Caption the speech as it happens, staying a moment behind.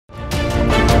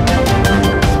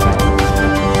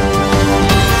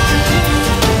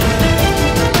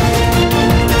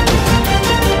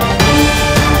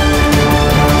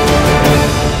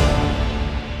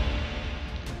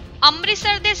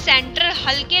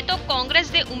हलके तो कांग्रेस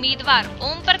के उम्मीदवार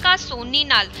ओम प्रकाश सोनी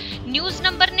नाल न्यूज़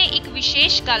नंबर ने एक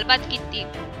विशेष गलबात की।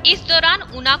 इस दौरान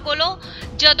उन्हां कोलों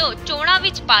जदों चोणां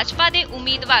विच भाजपा के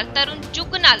उम्मीदवार तरुण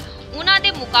चुग नाल उन्हां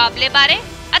दे मुकाबले बारे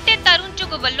ਅਤੇ ਤਰੁਣ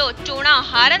ਚੁਗ ਵੱਲੋਂ ਚੋਣਾਂ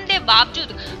ਹਾਰਨ ਦੇ ਬਾਵਜੂਦ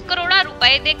ਕਰੋੜਾਂ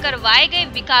ਰੁਪਏ ਦੇ ਕਰਵਾਏ ਗਏ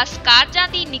ਵਿਕਾਸ ਕਾਰਜਾਂ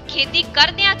ਦੀ ਨਿਖੇਧੀ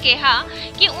ਕਰਦਿਆਂ ਕਿਹਾ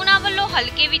ਕਿ ਉਹਨਾਂ ਵੱਲੋਂ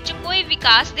ਹਲਕੇ ਵਿੱਚ ਕੋਈ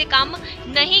ਵਿਕਾਸ ਦੇ ਕੰਮ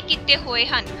ਨਹੀਂ ਕੀਤੇ ਹੋਏ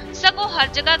ਹਨ, ਸਗੋਂ ਹਰ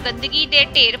ਜਗ੍ਹਾ ਗੰਦਗੀ ਦੇ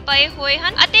ਢੇਰ ਪਏ ਹੋਏ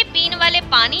ਹਨ ਅਤੇ ਪੀਣ ਵਾਲੇ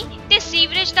ਪਾਣੀ ਤੇ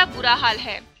ਸੀਵਰੇਜ ਦਾ ਬੁਰਾ ਹਾਲ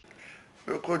ਹੈ।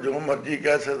 ਵੇਖੋ ਜੋ ਮਰਜ਼ੀ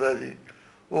ਕਹਿ ਸਕਦਾ ਜੀ,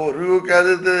 ਹੋਰ ਵੀ ਉਹ ਕਹਿ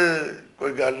ਦੇ ਤੇ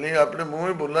ਕੋਈ ਗੱਲ ਨਹੀਂ, ਆਪਣੇ ਮੂੰਹ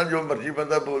ਹੀ ਬੋਲਣਾ, ਜੋ ਮਰਜ਼ੀ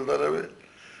ਬੰਦਾ ਬੋਲਦਾ ਰਹੇ।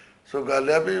 ਸੋ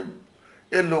ਗੱਲ ਆ ਵੀ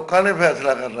ਇਹ ਲੋਕਾਂ ਨੇ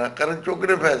ਫੈਸਲਾ ਕਰਨਾ, ਕਰਨ ਚੁੱਗ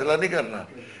ਨੇ ਫੈਸਲਾ ਨਹੀਂ ਕਰਨਾ।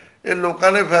 ਇਹ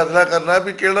ਲੋਕਾਂ ਨੇ ਫੈਸਲਾ ਕਰਨਾ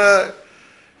ਵੀ ਕਿਹੜਾ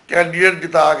ਕੈਂਡੀਡੇਟ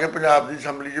ਜਿਤਾ ਕੇ ਪੰਜਾਬ ਦੀ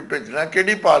ਅਸੈਂਬਲੀ 'ਚ ਭੇਜਣਾ,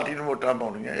 ਕਿਹੜੀ ਪਾਰਟੀ ਨੂੰ ਵੋਟਾਂ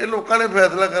ਪਾਉਣੀਆਂ, ਇਹ ਲੋਕਾਂ ਨੇ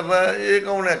ਫੈਸਲਾ ਕਰਨਾ। ਇਹ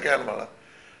ਕੌਣ ਹੈ ਕਹਿਣ ਵਾਲਾ?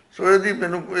 ਸੋ ਇਹਦੀ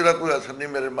ਮੈਨੂੰ ਇਹਦਾ ਕੋਈ ਅਸਰ ਨਹੀਂ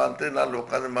ਮੇਰੇ ਮਨ 'ਤੇ, ਨਾ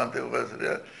ਲੋਕਾਂ ਦੇ ਮਨ 'ਤੇ ਕੋਈ ਅਸਰ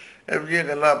ਆ। ਇਹੋ ਜਿਹੀਆਂ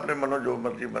ਗੱਲਾਂ ਆਪਣੇ ਮਨੋਂ ਜੋ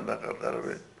ਮਰਜ਼ੀ ਬੰਦਾ ਕਰਦਾ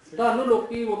ਰਹੇ। ਤੁਹਾਨੂੰ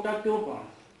ਲੋਕੀ ਵੋਟਾਂ ਕਿਉਂ ਪਾਉਣ?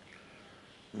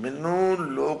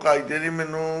 ਮੈਨੂੰ ਲੋਕ ਅੱਜ ਦੇ ਨਹੀਂ,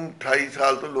 ਮੈਨੂੰ 28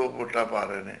 ਸਾਲ ਤੋਂ ਲੋਕ ਵੋਟਾਂ ਪਾ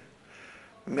ਰਹੇ ਨੇ।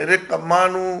 ਮੇਰੇ ਕੰਮਾਂ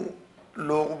ਨੂੰ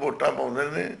ਲੋਕ ਵੋਟਾਂ ਪਾਉਂਦੇ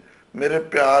ਨੇ, ਮੇਰੇ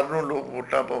ਪਿਆਰ ਨੂੰ ਲੋਕ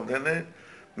ਵੋਟਾਂ ਪਾਉਂਦੇ ਨੇ।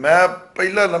 ਮੈਂ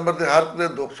ਪਹਿਲਾ ਨੰਬਰ 'ਤੇ ਹਰ ਦੇ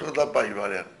ਦੁੱਖ ਸੁੱਖ ਦਾ ਭਾਈ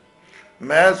ਵਾਲਿਆ।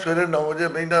 ਮੈਂ ਸਵੇਰੇ 9 ਵਜੇ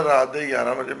ਬਹਿੰਦਾ, ਰਾਤ ਦੇ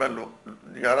 11 ਵਜੇ ਮੈਂ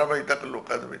 11 ਵਜੇ ਤੱਕ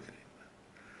ਲੋਕਾਂ ਦੇ ਵਿੱਚ ਨਹੀਂ।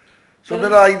 ਸੋ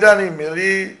ਮੇਰਾ ਅੱਜ ਦਾ ਨਹੀਂ,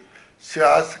 ਮੇਰੀ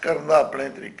ਸਿਆਸਤ ਕਰਨ ਦਾ ਆਪਣੇ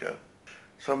ਤਰੀਕਾ।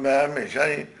 ਸੋ ਮੈਂ ਹਮੇਸ਼ਾ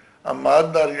ਹੀ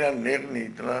ਇਮਾਨਦਾਰੀ ਨਾਲ, ਨੇਕ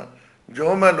ਨੀਤ ਨਾਲ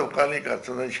ਜੋ ਮੈਂ ਲੋਕਾਂ ਲਈ ਕਰ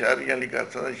ਸਕਦਾ, ਸ਼ਹਿਰੀਆਂ ਲਈ ਕਰ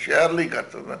ਸਕਦਾ, ਸ਼ਹਿਰ ਲਈ ਕਰ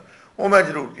ਸਕਦਾ, ਉਹ ਮੈਂ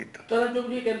ਜ਼ਰੂਰ ਕੀਤਾ। ਤਰੁਣ ਚੁਗ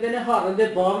ਜੀ ਕਹਿੰਦੇ ਨੇ ਹਾਰਨ ਦੇ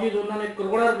ਬਾਵਜੂਦ ਉਹਨਾਂ ਨੇ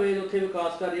ਕਰੋੜਾਂ ਰੁਪਏ ਉੱਥੇ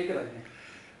ਵਿਕਾਸ ਕਾਰਜ ਕਰਾਏ ਨੇ।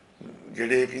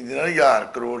 ਜਿਹੜੇ ਕਹਿੰਦੇ ਨੇ 1000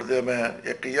 ਕਰੋੜ ਦੇ, ਮੈਂ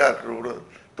 1000 ਕਰੋੜ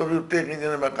ਤੋਂ ਵੀ ਉੱਤੇ ਕਹਿੰਦੇ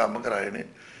ਨੇ ਮੈਂ ਕੰਮ ਕਰਾਏ ਨੇ।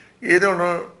 ਇਹ ਤਾਂ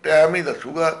ਹੁਣ ਟਾਈਮ ਹੀ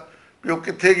ਦੱਸੂਗਾ ਵੀ ਉਹ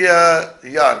ਕਿੱਥੇ ਗਿਆ,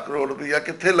 1000 ਕਰੋੜ ਰੁਪਈਆ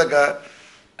ਕਿੱਥੇ ਲੱਗਾ।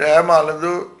 ਟਾਈਮ ਆ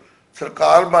ਲੈਂਦੋ,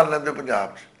 ਸਰਕਾਰ ਬਣ ਲੈਂਦੇ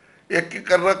ਪੰਜਾਬ 'ਚ। ਇੱਕ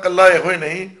ਕਰਨਾ ਇਕੱਲਾ ਇਹੋ ਹੀ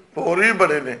ਨਹੀਂ, ਹੋਰ ਵੀ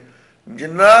ਬੜੇ ਨੇ।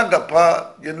 ਜਿੰਨਾ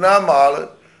ਗੱਫਾ, ਜਿੰਨਾ ਮਾਲ,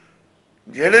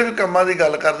 ਜਿਹੜੇ ਵੀ ਕੰਮਾਂ ਦੀ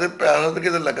ਗੱਲ ਕਰਦੇ, ਪੈਸਾ ਤਾਂ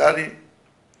ਕਿਤੇ ਲੱਗਾ ਨਹੀਂ।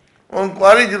 ਉਹ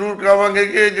ਇਨਕੁਆਇਰੀ ਜ਼ਰੂਰ ਕਰਾਵਾਂਗੇ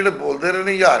ਕਿ ਜਿਹੜੇ ਬੋਲਦੇ ਰਹੇ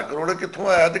ਨੇ 1000 ਕਰੋੜ ਕਿੱਥੋਂ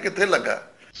ਆਇਆ ਤੇ ਕਿੱਥੇ ਲੱਗਾ।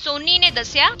 ਸੋਨੀ ਨੇ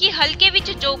ਦੱਸਿਆ ਕਿ ਹਲਕੇ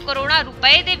ਵਿੱਚ ਜੋ ਕਰੋੜਾਂ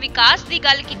ਰੁਪਏ ਦੇ ਵਿਕਾਸ ਦੀ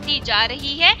ਗੱਲ ਕੀਤੀ ਜਾ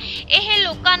ਰਹੀ ਹੈ, ਇਹ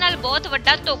ਲੋਕਾਂ ਨਾਲ ਬਹੁਤ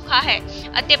ਵੱਡਾ ਧੋਖਾ ਹੈ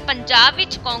ਅਤੇ ਪੰਜਾਬ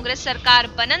ਵਿੱਚ ਕਾਂਗਰਸ ਸਰਕਾਰ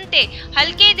ਬਣਨ ਤੇ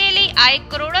ਹਲਕੇ ਦੇ ਲਈ ਆਏ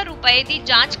ਕਰੋੜਾਂ ਰੁਪਏ ਦੀ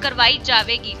ਜਾਂਚ ਕਰਵਾਈ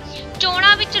ਜਾਵੇਗੀ।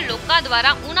 ਚੋਣਾਂ ਵਿੱਚ ਲੋਕਾਂ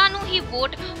ਦੁਆਰਾ ਉਹਨਾਂ ਨੂੰ ਹੀ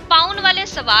ਵੋਟ ਪਾਉਣ ਵਾਲੇ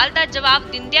ਸਵਾਲ ਦਾ ਜਵਾਬ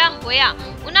ਦਿੰਦਿਆਂ ਹੋਇਆ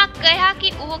ਉਹਨਾਂ ਕਿਹਾ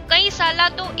ਕਿ ਉਹ ਕਈ ਸਾਲਾਂ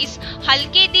ਤੋਂ ਇਸ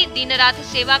ਹਲਕੇ ਦੀ ਦਿਨ ਰਾਤ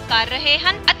ਸੇਵਾ ਕਰ ਰਹੇ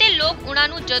ਹਨ ਅਤੇ ਲੋਕ ਉਹਨਾਂ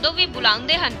ਨੂੰ ਜਦੋਂ ਵੀ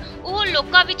ਬੁਲਾਉਂਦੇ ਹਨ ਉਹ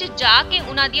ਲੋਕਾਂ ਵਿੱਚ ਜਾ ਕੇ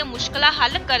ਉਹਨਾਂ ਦੀਆਂ ਮੁਸ਼ਕਲਾਂ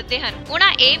ਹੱਲ ਕਰਦੇ ਹਨ।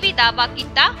 ਉਹਨਾਂ ਇਹ ਵੀ ਦਾਅਵਾ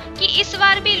ਕੀਤਾ ਕਿ ਇਸ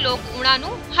ਵਾਰ ਵੀ ਲੋਕ ਉਹਨਾਂ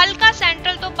ਨੂੰ ਹਲਕਾ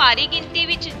ਸੈਂਟਰਲ ਤੋਂ ਭਾਰੀ ਗਿਣਤੀ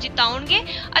ਵਿੱਚ ਜਿਤਾਉਣਗੇ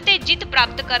ਅਤੇ ਜਿੱਤ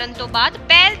ਪ੍ਰਾਪਤ ਕਰਨ ਤੋਂ ਬਾਅਦ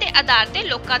ਪਹਿਲ ਦੇ ਆਧਾਰ ਤੇ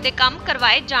ਲੋਕਾਂ ਦੇ ਕੰਮ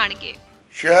ਕਰਵਾਏ ਜਾਣਗੇ।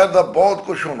 ਸ਼ਹਿਰ ਦਾ ਬਹੁਤ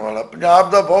ਕੁਝ ਹੋਣ ਵਾਲਾ, ਪੰਜਾਬ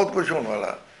ਦਾ ਬਹੁਤ ਕੁਝ ਹੋਣ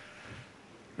ਵਾਲਾ।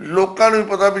 ਲੋਕਾਂ ਨੂੰ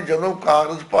ਪਤਾ ਵੀ ਜਦੋਂ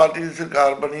ਕਾਂਗਰਸ ਪਾਰਟੀ ਦੀ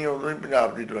ਸਰਕਾਰ ਬਣੀ ਉਦੋਂ ਹੀ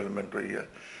ਪੰਜਾਬ ਦੀ ਡਿਵੈਲਪਮੈਂਟ ਹੋਈ ਹੈ।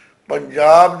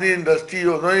 ਪੰਜਾਬ ਦੀ ਇੰਡਸਟਰੀ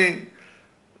ਉਦੋਂ ਹੀ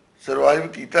ਸਰਵਾਈਵ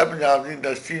ਕੀਤਾ, ਪੰਜਾਬ ਦੀ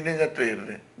ਇੰਡਸਟਰੀ ਨੇ ਜਾਂ ਟ੍ਰੇਡ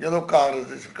ਨੇ, ਜਦੋਂ ਕਾਂਗਰਸ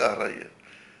ਦੀ ਸਰਕਾਰ ਆਈ ਹੈ।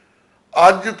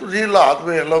 ਅੱਜ ਤੁਸੀਂ ਹਾਲਾਤ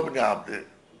ਵੇਖ ਲਓ ਪੰਜਾਬ ਦੇ,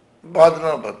 ਵੱਧ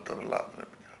ਨਾਲ ਬਦਤਰ ਹਾਲਾਤ ਨੇ।